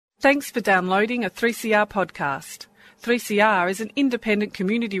Thanks for downloading a 3CR podcast. 3CR is an independent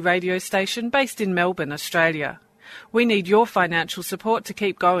community radio station based in Melbourne, Australia. We need your financial support to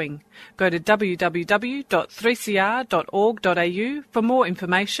keep going. Go to www.3cr.org.au for more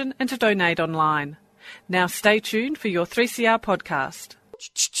information and to donate online. Now stay tuned for your 3CR podcast.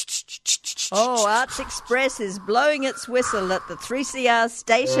 Oh, Arts Express is blowing its whistle at the 3CR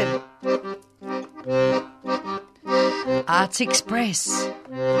station. Arts Express.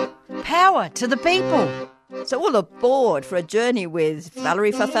 Power to the people. So all aboard for a journey with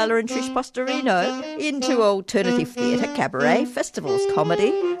Valerie Farfalla and Trish Postorino into alternative theatre, cabaret, festivals,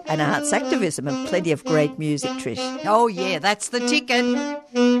 comedy and arts activism, and plenty of great music, Trish. Oh yeah, that's the ticket.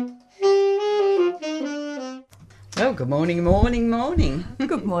 Well, good morning.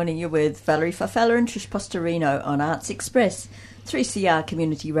 Good morning, you're with Valerie Farfalla and Trish Postorino on Arts Express. 3CR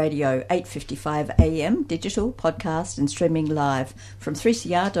Community Radio, 8:55 AM, digital, podcast and streaming live from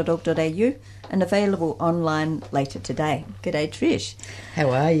 3cr.org.au and available online later today. G'day, Trish. How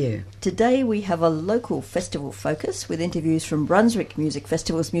are you? Today we have a local festival focus with interviews from Brunswick Music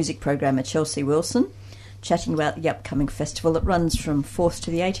Festival's music programmer Chelsea Wilson, chatting about the upcoming festival that runs from 4th to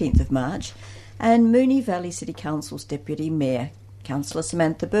the 18th of March, and Moonee Valley City Council's Deputy Mayor, Councillor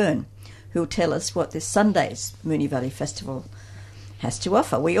Samantha Byrne, who will tell us what this Sunday's Moonee Valley Festival has to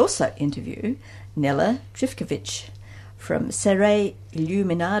offer. We also interview Nella Trifkovic from Serre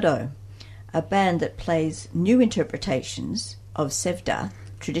Illuminado, a band that plays new interpretations of Sevda,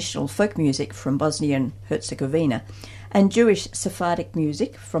 traditional folk music from Bosnia and Herzegovina, and Jewish Sephardic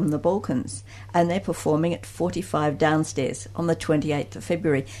music from the Balkans, and they're performing at 45 Downstairs on the 28th of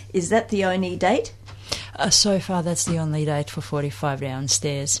February. Is that the only date? So far, that's the only date for 45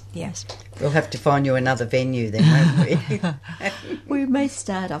 Downstairs, yes. We'll have to find you another venue then, won't we? We may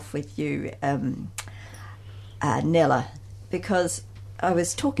start off with you, Nella, because I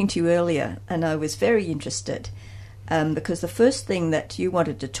was talking to you earlier and I was very interested because the first thing that you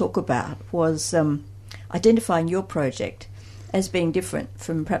wanted to talk about was identifying your project as being different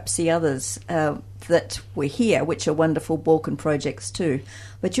from perhaps the others that were here, which are wonderful Balkan projects too.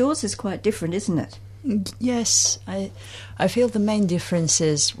 But yours is quite different, isn't it? Yes, I feel the main difference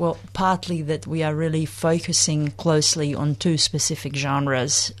is, well, partly that we are really focusing closely on two specific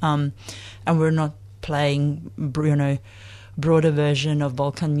genres, and we're not playing, broader version of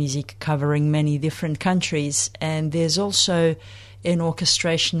Balkan music covering many different countries. And there's also an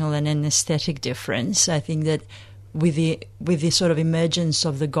orchestrational and an aesthetic difference. I think that with the sort of emergence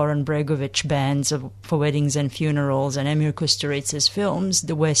of the Goran Bregovic bands for weddings and funerals and Emir Kusturica's films,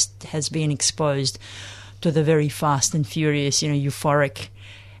 the West has been exposed to the very fast and furious, euphoric,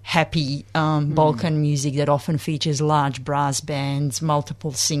 happy Balkan music that often features large brass bands,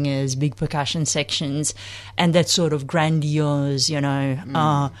 multiple singers, big percussion sections, and that sort of grandiose,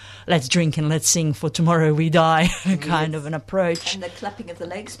 let's drink and let's sing for tomorrow we die kind of an approach. And the clapping of the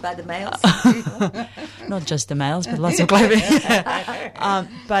legs by the males. Not just the males, but lots of clapping.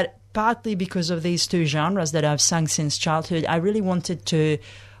 But partly because of these two genres that I've sung since childhood, I really wanted to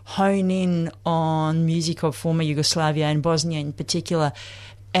hone in on music of former Yugoslavia and Bosnia in particular,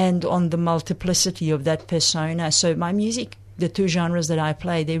 and on the multiplicity of that persona. So my music, the two genres that I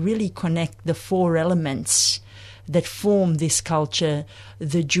play, they really connect the four elements that form this culture: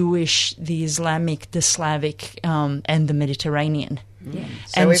 the Jewish, the Islamic, the Slavic, and the Mediterranean. Yeah.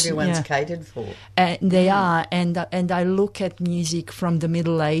 So everyone's catered for. They are, and I look at music from the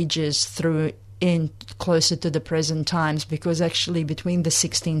Middle Ages through in closer to the present times, because actually between the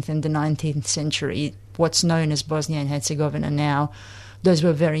 16th and the 19th century, what's known as Bosnia and Herzegovina now, those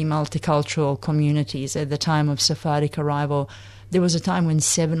were very multicultural communities. At the time of Sephardic arrival, there was a time when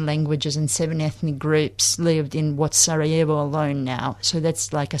 7 languages and 7 ethnic groups lived in what's Sarajevo alone now. So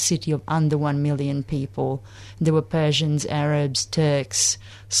that's like a city of under 1 million people. There were Persians, Arabs, Turks,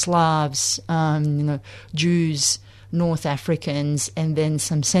 Slavs, Jews, North Africans, and then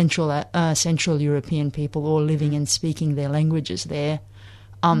some Central European people all living and speaking their languages there.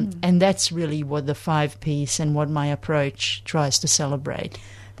 And that's really what the 5-piece and what my approach tries to celebrate.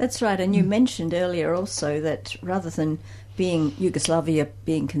 That's right, and you mentioned earlier also that rather than Yugoslavia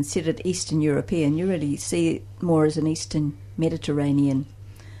being considered Eastern European, you really see it more as an Eastern Mediterranean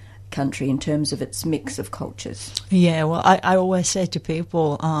country in terms of its mix of cultures. Yeah, well, I always say to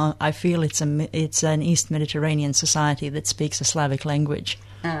people, I feel it's an East Mediterranean society that speaks a Slavic language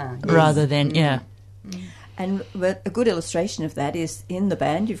rather than, And a good illustration of that is in the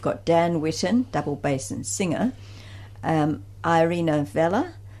band, you've got Dan Whitten, double bass and singer, Irina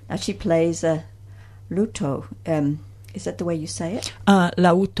Vela. Now she plays a luto. Is that the way you say it?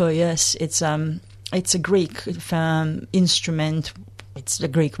 Lauto, yes. It's a Greek instrument it's the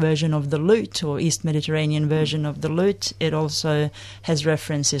Greek version of the lute or East Mediterranean version of the lute. It also has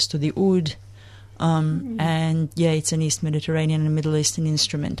references to the oud. And, it's an East Mediterranean and Middle Eastern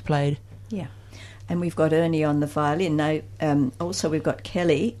instrument played. Yeah. And we've got Ernie on the violin. Now, also we've got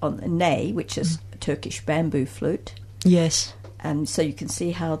Kelly on the ney, which is a Turkish bamboo flute. Yes. So you can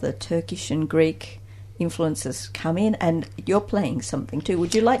see how the Turkish and Greek influences come in, and you're playing something too.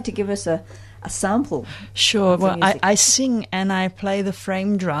 Would you like to give us a sample? Sure. Well, I sing and I play the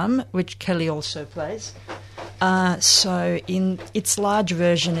frame drum, which Kelly also plays. So in its large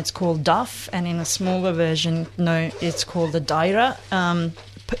version, it's called duff, and in a smaller version, it's called the daira.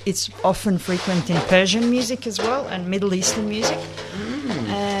 It's often frequent in Persian music as well, and Middle Eastern music.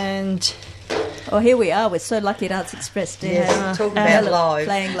 And here we are. We're so lucky at Arts Express to have talking about live,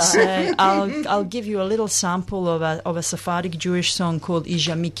 playing live. So I'll give you a little sample of a Sephardic Jewish song called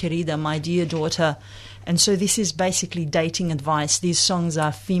Ijami Kerida, My Dear Daughter. And so this is basically dating advice. These songs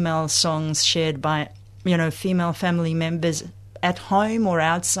are female songs shared by female family members at home or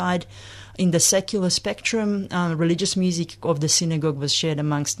outside. In the secular spectrum, religious music of the synagogue was shared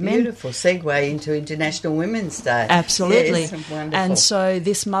amongst men. Beautiful segue into International Women's Day. Absolutely. Yes, wonderful. And so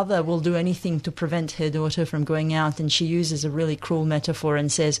this mother will do anything to prevent her daughter from going out, and she uses a really cruel metaphor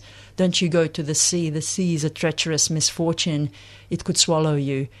and says, don't you go to the sea. The sea is a treacherous misfortune. It could swallow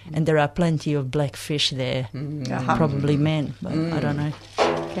you, and there are plenty of black fish there. Probably men, but I don't know.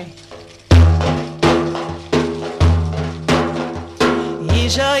 Okay.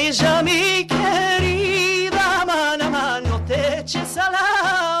 Ija mi querida, aman, aman, no te eches a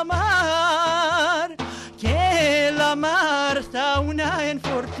la mar, que la mar está una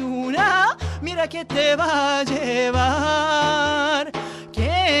infortuna, mira que te va a llevar,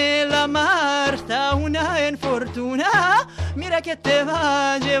 que la mar está una infortuna, mira que te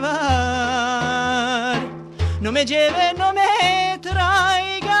va a llevar. No me lleve, no me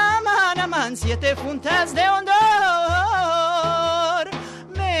traiga, man a man, 7 funtas de hondor.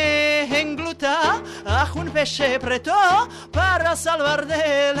 Engluta a un pesce preto para salvar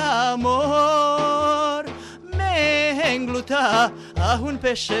del amor. Me engluta a un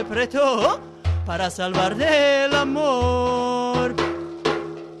pesce preto para salvar del amor.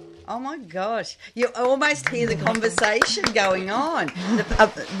 Oh my gosh, you almost hear the conversation going on,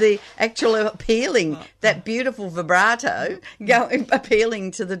 the actual appealing, that beautiful vibrato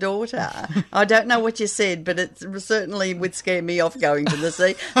appealing to the daughter. I don't know what you said, but it certainly would scare me off going to the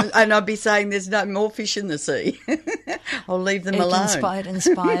sea, and I'd be saying there's no more fish in the sea. I'll leave them alone. It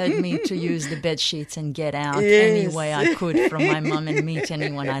inspired me to use the bed sheets and get out any way I could from my mum and meet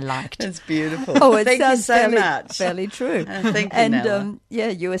anyone I liked. That's beautiful. It Thank sounds you so much. Fairly true. Thank you, Nella.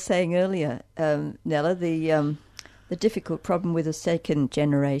 You were saying earlier, Nella, the difficult problem with the second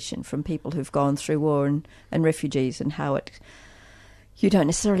generation from people who've gone through war and refugees, and how you don't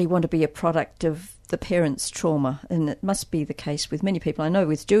necessarily want to be a product of the parents' trauma, and it must be the case with many people. I know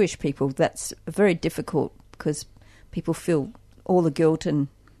with Jewish people that's very difficult because people feel all the guilt and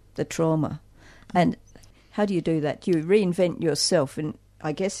the trauma. And how do you do that? You reinvent yourself, and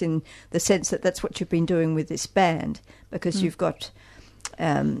I guess in the sense that that's what you've been doing with this band, because you've got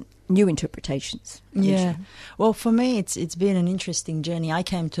new interpretations. Yeah. Well, for me, it's been an interesting journey. I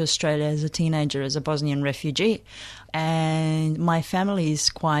came to Australia as a teenager as a Bosnian refugee, and my family is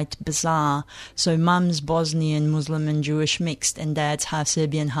quite bizarre. So mum's Bosnian, Muslim and Jewish mixed, and dad's half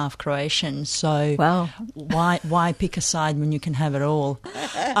Serbian, half Croatian. So wow. why pick a side when you can have it all?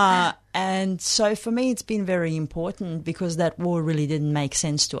 And so for me, it's been very important because that war really didn't make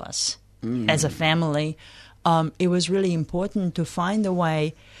sense to us as a family. It was really important to find a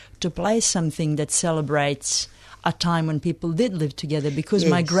way to play something that celebrates a time when people did live together, because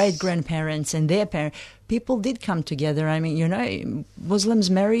my great-grandparents and their parents, people did come together. I mean,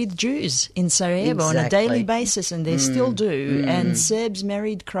 Muslims married Jews in Sarajevo on a daily basis, and they still do. And Serbs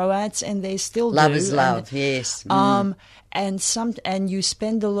married Croats, and they still do. Love is love, yes. And you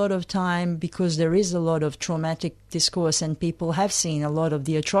spend a lot of time, because there is a lot of traumatic discourse and people have seen a lot of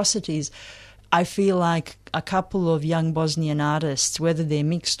the atrocities. I feel like a couple of young Bosnian artists, whether they're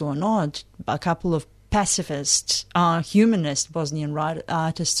mixed or not, a couple of pacifist, humanist Bosnian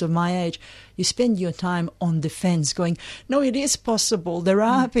artists of my age, you spend your time on defense going, no, it is possible. There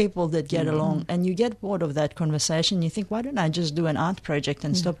are people that get along, and you get bored of that conversation. You think, why don't I just do an art project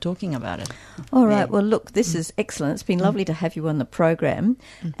and stop talking about it? All right. Well, look, this is excellent. It's been lovely to have you on the program.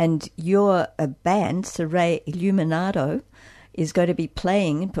 And you're a band, Saray Illuminato. is going to be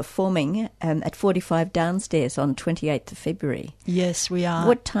playing and performing at 45 Downstairs on 28th of February. Yes, we are.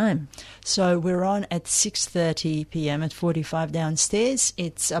 What time? So we're on at 6:30 p.m. at 45 Downstairs.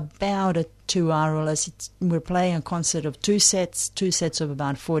 It's about a 2-hour or less. We're playing a concert of two sets of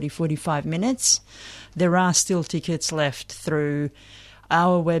about 40-45 minutes. There are still tickets left through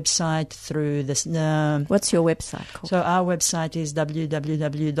our website, through this. What's your website called? So our website is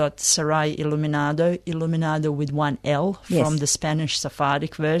www.Sarai Iluminado, Iluminado with one L from the Spanish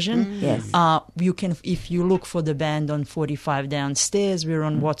Sephardic version. Yes. You can, if you look for the band on 45 Downstairs, we're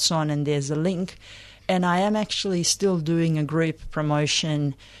on What's On, and there's a link. And I am actually still doing a group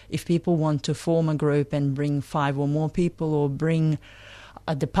promotion. If people want to form a group and bring 5 or more people, or bring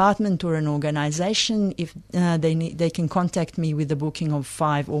a department or an organization, if they can contact me with the booking of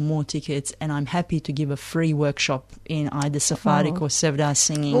 5 or more tickets, and I'm happy to give a free workshop in either Sephardic or Sevdah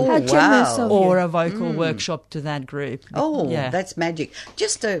singing, or a vocal workshop to that group. That's magic.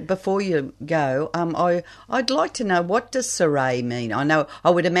 Just before you go, I'd like to know, what does Sarai mean? I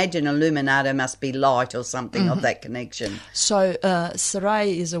would imagine Illuminato must be light or something of that connection. So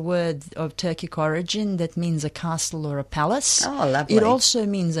Sarai is a word of Turkic origin that means a castle or a palace. Oh, lovely. It also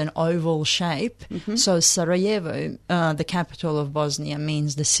means an oval shape. So Sarajevo, the capital of Bosnia,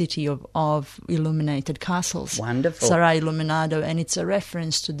 means the city of illuminated castles. Wonderful. Sarai Iluminado, and it's a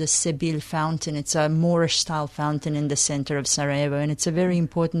reference to the Sebil fountain. It's a Moorish-style fountain in the center of Sarajevo, and it's a very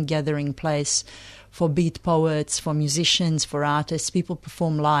important gathering place for beat poets, for musicians, for artists. People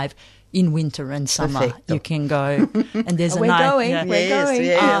perform live in winter and summer. Perfecto. You can go, and there's a We're night. going. Yeah. We're going.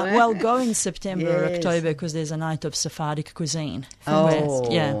 Yeah. Well, go in September or October, because there's a night of Sephardic cuisine.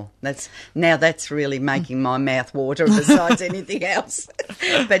 That's really making my mouth water besides anything else.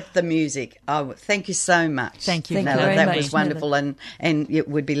 But the music. Oh, thank you so much. Thank you. That was wonderful, and it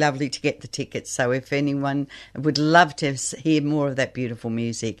would be lovely to get the tickets. So if anyone would love to hear more of that beautiful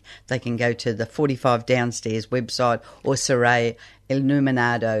music, they can go to the 45 Downstairs website or Sarai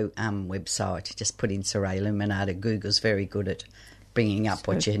Iluminado website. Just put in Sarai Iluminado. Google's very good at bringing up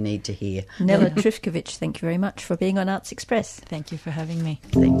what you need to hear. Nella Trifkovic, thank you very much for being on Arts Express. Thank you for having me.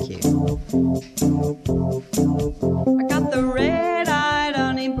 Thank you. I got the red-eyed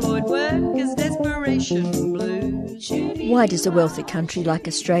unemployed workers' desperation blues. Why does a wealthy country like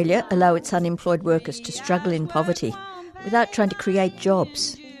Australia allow its unemployed workers to struggle in poverty without trying to create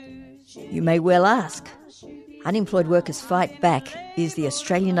jobs? You may well ask. Unemployed Workers Fight Back is the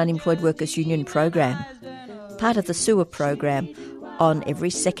Australian Unemployed Workers Union program, part of the SUA program, on every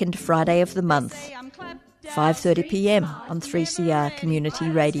second Friday of the month, 5:30 p.m. on 3CR Community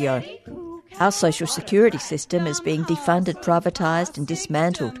Radio. Our social security system is being defunded, privatised and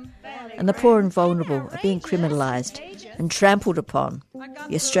dismantled, and the poor and vulnerable are being criminalised and trampled upon.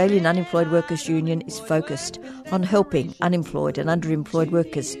 The Australian Unemployed Workers Union is focused on helping unemployed and underemployed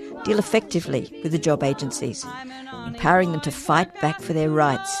workers deal effectively with the job agencies, empowering them to fight back for their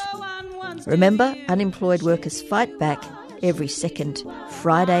rights. Remember, Unemployed Workers Fight Back every second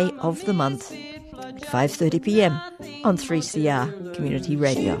Friday of the month at 5:30 p.m. on 3CR Community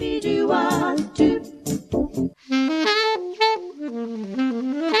Radio.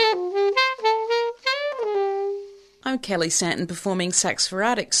 I'm Kelly Santon, performing Sax for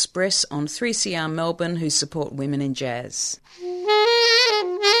Art Express on 3CR Melbourne, who support women in jazz. You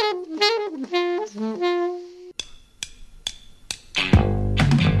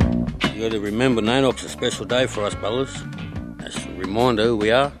got to remember, NAIDOC's a special day for us, fellas. That's a reminder who we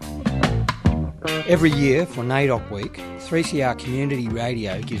are. Every year for NAIDOC Week, 3CR Community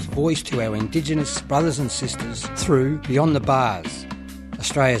Radio gives voice to our Indigenous brothers and sisters through Beyond the Bars,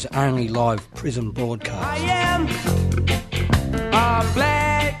 Australia's only live prison broadcast. I am a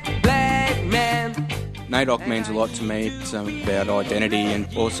black man. NAIDOC means a lot to me. It's about identity and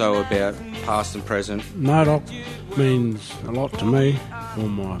also about past and present. NAIDOC means a lot to me, for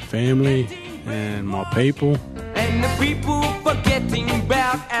my family and my people. And the people forgetting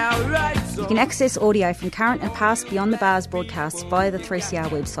about our rights. You can access audio from current and past Beyond the Bars broadcasts via the 3CR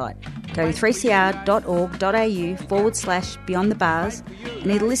website. Go to 3cr.org.au/Beyond the Bars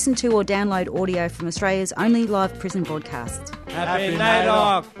and either listen to or download audio from Australia's only live prison broadcasts. Happy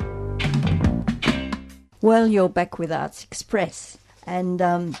NAIDOC! Well, you're back with Arts Express, and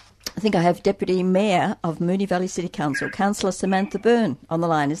I think I have Deputy Mayor of Moonee Valley City Council, Councillor Samantha Byrne, on the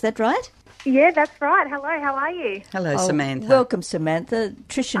line. Is that right? Yeah, that's right. Hello, how are you? Hello, Samantha. Welcome, Samantha.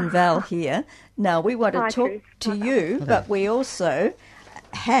 Trish and Val here. Now, we want to talk to you, but we also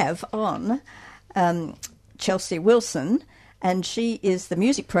have on Chelsea Wilson, and she is the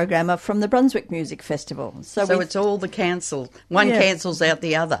music programmer from the Brunswick Music Festival. So it's all the cancel. One cancels out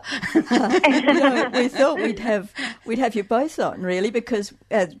the other. We thought we'd have you both on, really, because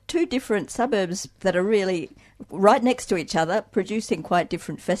two different suburbs that are really right next to each other, producing quite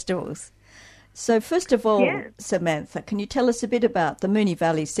different festivals. So first of all, Samantha, can you tell us a bit about the Moonee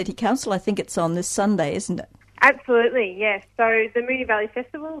Valley City Council? I think it's on this Sunday, isn't it? Absolutely, yes. So the Moonee Valley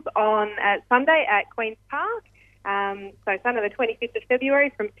Festival's on Sunday at Queen's Park. So Sunday the 25th of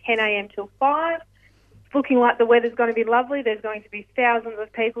February from 10 a.m. till 5. It's looking like the weather's going to be lovely. There's going to be thousands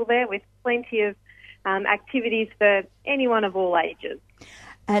of people there with plenty of activities for anyone of all ages.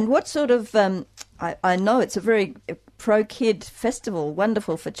 And what sort of, I know it's a very pro-kid festival,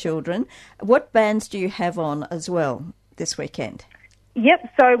 wonderful for children. What bands do you have on as well this weekend?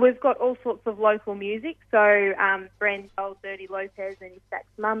 Yep, so we've got all sorts of local music. So Bren Joel, Dirty Lopez and his Sax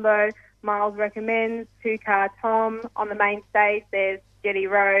Mumbo, Miles Recommends, Two Car Tom. On the main stage there's Jetty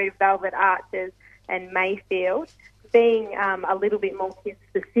Row, Velvet Archers and Mayfield. Being a little bit more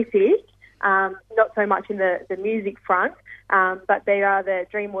kid-specific, not so much in the music front, but there are the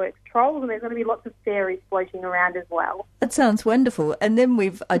DreamWorks Trolls, and there's going to be lots of fairies floating around as well. That sounds wonderful. And then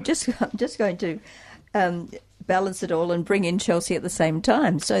I'm just going to balance it all and bring in Chelsea at the same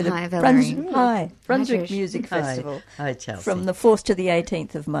time. So the Brunswick Music Festival from the 4th to the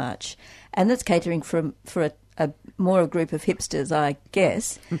 18th of March, and that's catering for a more a group of hipsters, I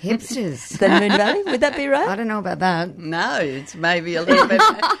guess. Hipsters than Moonee Valley, would that be right? I don't know about that. No, it's maybe a little bit.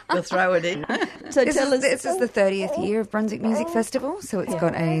 We'll throw it in. So this is the 30th year of Brunswick Music Festival, so it's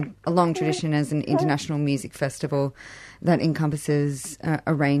got a long tradition as an international music festival that encompasses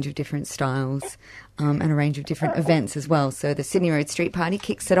a range of different styles and a range of different events as well. So the Sydney Road Street Party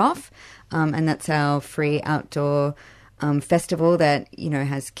kicks it off, and that's our free outdoor festival that, you know,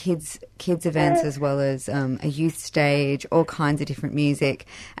 has kids events as well as a youth stage, all kinds of different music.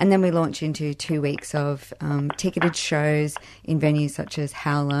 And then we launch into 2 weeks of ticketed shows in venues such as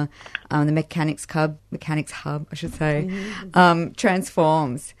Howler. The Mechanics Hub, I should say,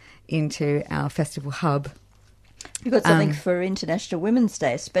 transforms into our festival hub. You've got something for International Women's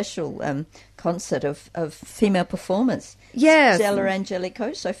Day, a special concert of female performers. Yes. Stella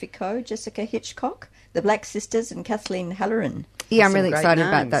Angelico, Sophie Coe, Jessica Hitchcock, the Black Sisters and Kathleen Halloran. Yeah, I'm really excited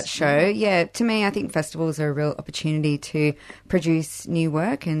about that show. Yeah, to me, I think festivals are a real opportunity to produce new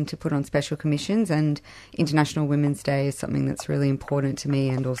work and to put on special commissions, and International Women's Day is something that's really important to me,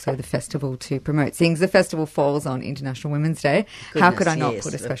 and also the festival to promote things. The festival falls on International Women's Day. How could I not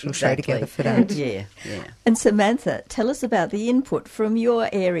put a special show together for that? Yeah. And Samantha, tell us about the input from your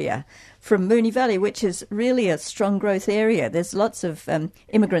area, from Moonee Valley, which is really a strong growth area. There's lots of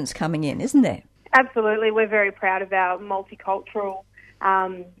immigrants coming in, isn't there? Absolutely. We're very proud of our multicultural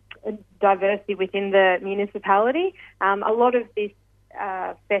diversity within the municipality. A lot of this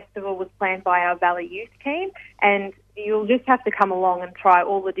festival was planned by our Valley Youth team, and you'll just have to come along and try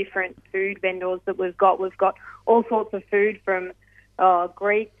all the different food vendors that we've got. We've got all sorts of food from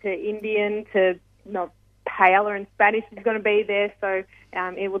Greek to Indian to paella and Spanish is going to be there, so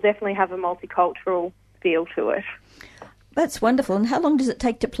it will definitely have a multicultural feel to it. That's wonderful. And how long does it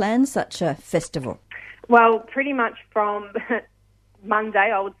take to plan such a festival? Well, pretty much from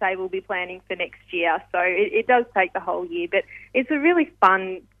Monday, I would say we'll be planning for next year. So it does take the whole year, but it's a really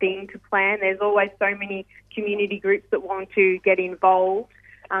fun thing to plan. There's always so many community groups that want to get involved,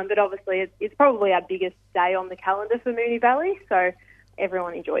 but obviously it's probably our biggest day on the calendar for Moonee Valley, so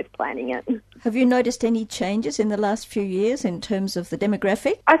everyone enjoys planning it. Have you noticed any changes in the last few years in terms of the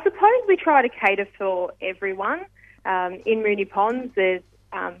demographic? I suppose we try to cater for everyone. In Moonee Ponds, there's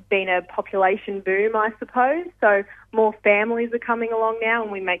been a population boom, I suppose, so more families are coming along now,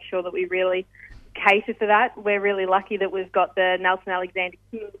 and we make sure that we really cater for that. We're really lucky that we've got the Nelson Alexander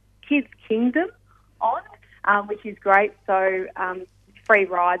Kids Kingdom on, which is great, so free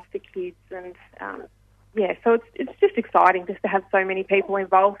rides for kids, and so it's just exciting just to have so many people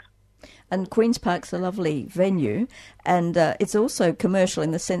involved. And Queen's Park's a lovely venue, and it's also commercial in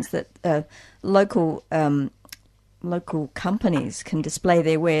the sense that local companies can display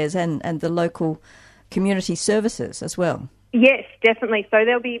their wares and the local community services as well. Yes, definitely. So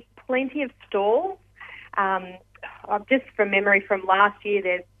there'll be plenty of stalls. Just from memory from last year,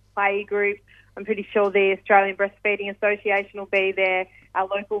 there's play group. I'm pretty sure the Australian Breastfeeding Association will be there, our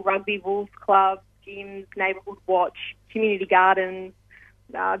local Rugby Wolves Club, gyms, Neighbourhood Watch, community gardens,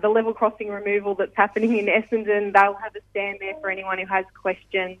 the level crossing removal that's happening in Essendon. They'll have a stand there for anyone who has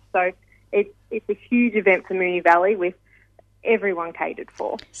questions. So it's a huge event for Moonee Valley with everyone catered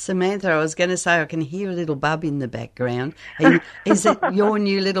for. Samantha, I was going to say I can hear a little bub in the background. Is it your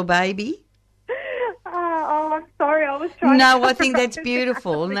new little baby? I'm sorry. I was was trying. No, I think that's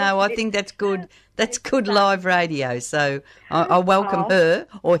beautiful. No, I think that's good. That's good live radio. So I welcome her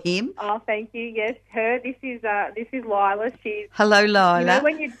or him. Oh, thank you. Yes, her. This is Lila. She's hello, Lila. You know,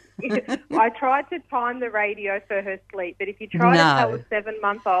 when you, I tried to time the radio for her sleep, but if you try to tell a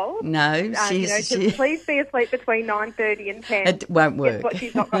 7-month-old, to please be asleep between 9:30 and 10, it won't work. Guess what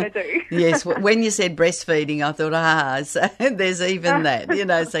she's not going to do. Yes, when you said breastfeeding, I thought, so there's even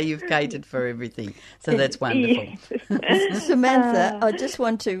that, so you've catered for everything. So that's wonderful. Yes. Samantha, I just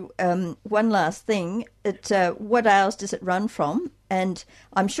want to, one last thing. What hours does it run from? And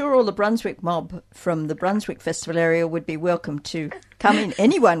I'm sure all the Brunswick mob from the Brunswick Festival area would be welcome to come in.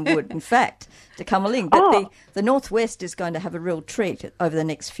 Anyone would, in fact, to come along. But the Northwest is going to have a real treat over the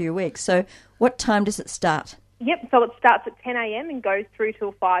next few weeks. So what time does it start? Yep, so it starts at 10 a.m. and goes through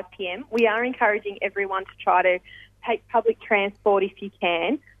till 5 p.m. We are encouraging everyone to try to take public transport if you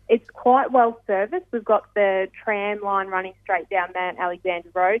can. It's quite well serviced. We've got the tram line running straight down Mount Alexander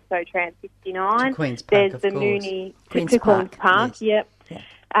Road, so tram 69. To Queen's Park, There's of the course. Mooney Queen's to Queen's Park. yes. Yep.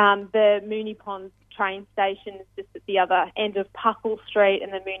 Yeah. The Mooney Ponds train station is just at the other end of Puckle Street,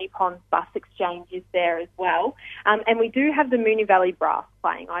 and the Mooney Ponds bus exchange is there as well. And we do have the Mooney Valley Brass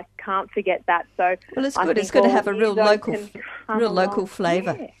playing. I can't forget that. So well, it's good. It's going to have a real local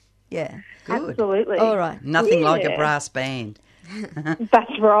flavour. Yeah. Good. Absolutely. All right. Nothing like a brass band.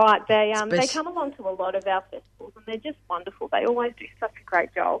 That's right. They come along to a lot of our festivals and they're just wonderful. They always do such a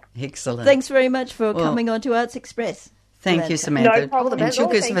great job. Excellent. Thanks very much for coming on to Arts Express. Thank you, Samantha. No problem. And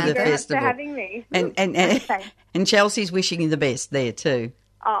took us Thank for you the very much festival. for having me. And Chelsea's wishing you the best there too.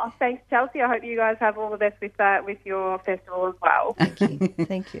 Oh, thanks, Chelsea. I hope you guys have all the best with your festival as well. Thank you.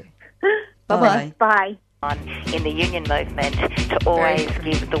 Thank you. Bye-bye. Bye. In the union movement to always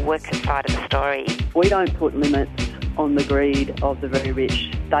give the worker side of the story. We don't put limits on the greed of the very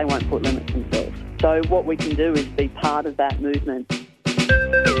rich. They won't put limits themselves. So what we can do is be part of that movement.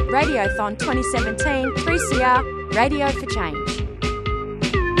 Radiothon 2017, 3CR, Radio for Change.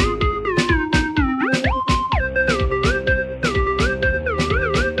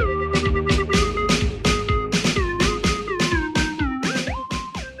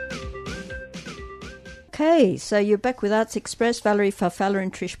 Okay, so you're back with Arts Express, Valerie Farfalla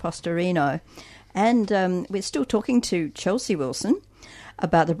and Trish Postorino. And we're still talking to Chelsea Wilson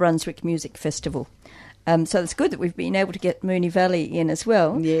about the Brunswick Music Festival. So it's good that we've been able to get Mooney Valley in as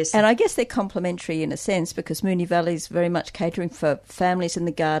well. Yes. And I guess they're complementary in a sense because Mooney Valley is very much catering for families in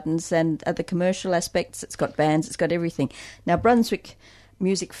the gardens and the commercial aspects. It's got bands, it's got everything. Now, Brunswick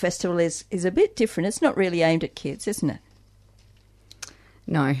Music Festival is a bit different. It's not really aimed at kids, isn't it?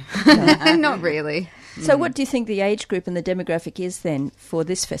 No, not really. So what do you think the age group and the demographic is then for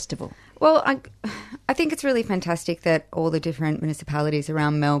this festival? Well, I think it's really fantastic that all the different municipalities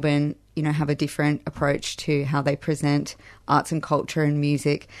around Melbourne, have a different approach to how they present arts and culture and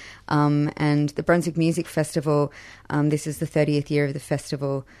music. And the Brunswick Music Festival, this is the 30th year of the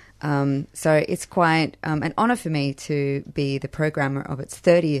festival. So it's quite an honour for me to be the programmer of its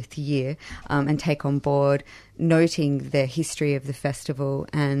 30th year and take on board noting the history of the festival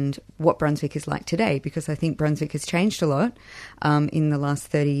and what Brunswick is like today, because I think Brunswick has changed a lot in the last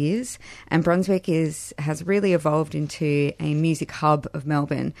 30 years. And Brunswick has really evolved into a music hub of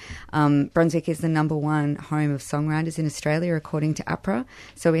Melbourne. Brunswick is the #1 home of songwriters in Australia, according to APRA.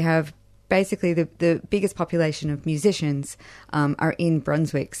 So we have basically the biggest population of musicians are in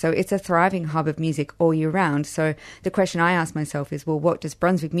Brunswick. So it's a thriving hub of music all year round. So the question I ask myself is, well, what does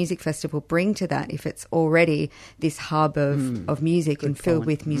Brunswick Music Festival bring to that if it's already this hub of music and filled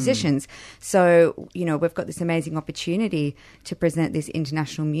with musicians? So, we've got this amazing opportunity to present this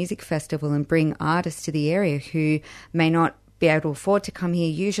international music festival and bring artists to the area who may not be able to afford to come here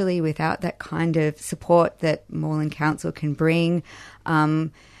usually without that kind of support that Moreland Council can bring.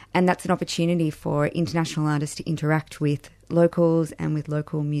 And that's an opportunity for international artists to interact with locals and with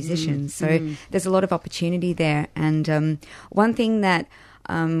local musicians. So there's a lot of opportunity there. And one thing that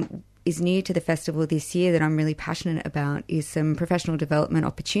is new to the festival this year that I'm really passionate about is some professional development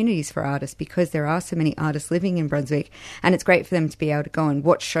opportunities for artists, because there are so many artists living in Brunswick, and it's great for them to be able to go and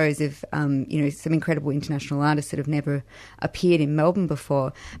watch shows of some incredible international artists that have never appeared in Melbourne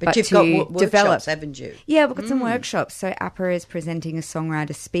before. But you've got workshops, haven't you? Yeah, we've got some workshops. So APRA is presenting a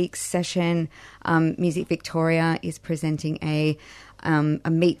Songwriter Speaks session. Music Victoria is presenting a a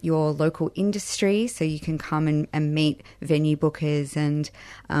meet your local industry, so you can come and meet venue bookers and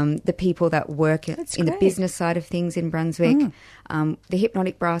the people that work in the business side of things in Brunswick. The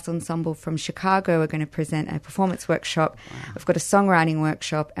Hypnotic Brass Ensemble from Chicago are going to present a performance workshop. We've got a songwriting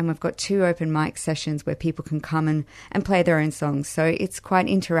workshop, and we've got 2 open mic sessions where people can come and play their own songs. So it's quite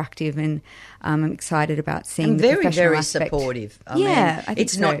interactive, and I'm excited about seeing the professional very aspect. Supportive. I mean, I think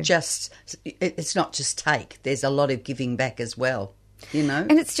it's so. It's not just take. There's a lot of giving back as well. You know,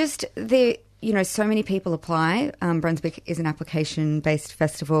 and it's just so many people apply. Brunswick is an application-based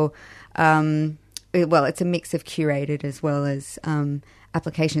festival. It's a mix of curated as well as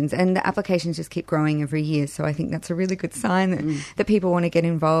applications, and the applications just keep growing every year. So I think that's a really good sign that people want to get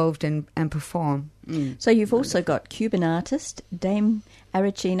involved and perform. So you've also got Cuban artist Dame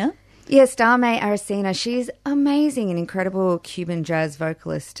Aracena. Yes, Dame Aracena. She's amazing, an incredible Cuban jazz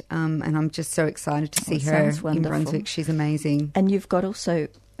vocalist, and I'm just so excited to see her in Brunswick. She's amazing. And you've got also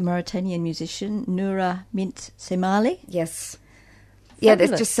Mauritanian musician Noura Mint Semali. Yes. Fabulous. Yeah,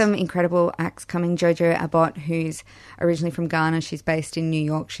 there's just some incredible acts coming. Jojo Abbott, who's originally from Ghana, she's based in New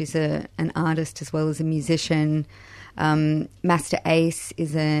York. She's an artist as well as a musician. Master Ace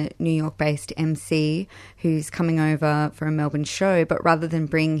is a New York-based MC who's coming over for a Melbourne show, but rather than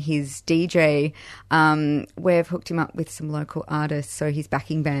bring his DJ, we've hooked him up with some local artists, so his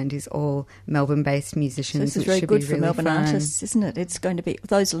backing band is all Melbourne-based musicians. So this is very good for Melbourne artists, isn't it? It's going to be,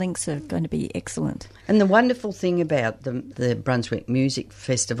 those links are going to be excellent. And the wonderful thing about the Brunswick Music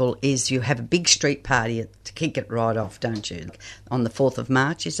Festival is you have a big street party to kick it right off, don't you? On the 4th of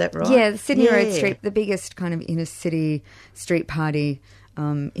March, is that right? Yeah, the Sydney Road Street, the biggest kind of inner city street party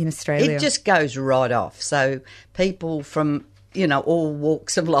in Australia. It just goes right off. So people from all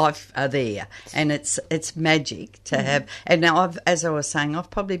walks of life are there, and it's magic to have. And now, as I was saying,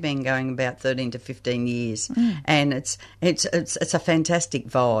 I've probably been going about 13 to 15 years, and it's a fantastic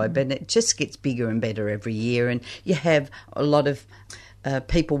vibe, and it just gets bigger and better every year. And you have a lot of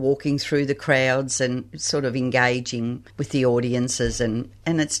people walking through the crowds and sort of engaging with the audiences, and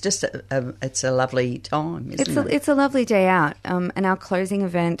it's just it's a lovely time, isn't it? It's a lovely day out. And our closing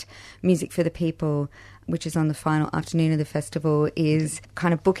event, Music for the People, which is on the final afternoon of the festival, is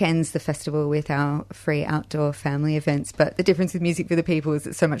kind of bookends the festival with our free outdoor family events. But the difference with Music for the People is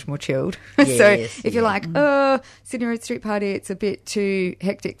it's so much more chilled. Yes, so if you're like, Sydney Road Street Party, it's a bit too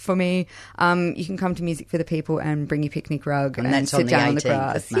hectic for me, you can come to Music for the People and bring your picnic rug and sit down on the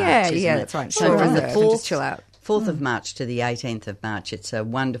grass. March, yeah, that's right. So from the 4th, just chill out. 4th of March to the 18th of March, it's a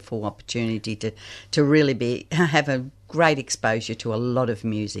wonderful opportunity to really have a great exposure to a lot of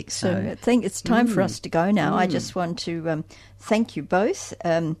music. So I think it's time for us to go now. I just want to thank you both.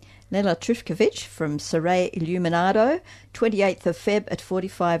 Nela Trifkovic from Saray Illuminado, 28th of Feb at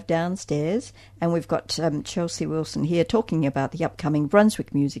 45 downstairs. And we've got Chelsea Wilson here talking about the upcoming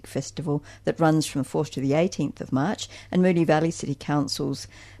Brunswick Music Festival that runs from 4th to the 18th of March. And Moonee Valley City Council's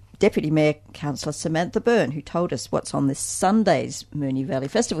Deputy Mayor Councillor Samantha Byrne, who told us what's on this Sunday's Moonee Valley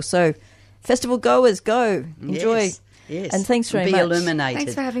Festival. So festival goers, go. Enjoy. Yes. And thanks very much. Be illuminated.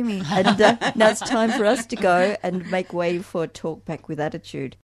 Thanks for having me. And now it's time for us to go and make way for Talk Back with Attitude.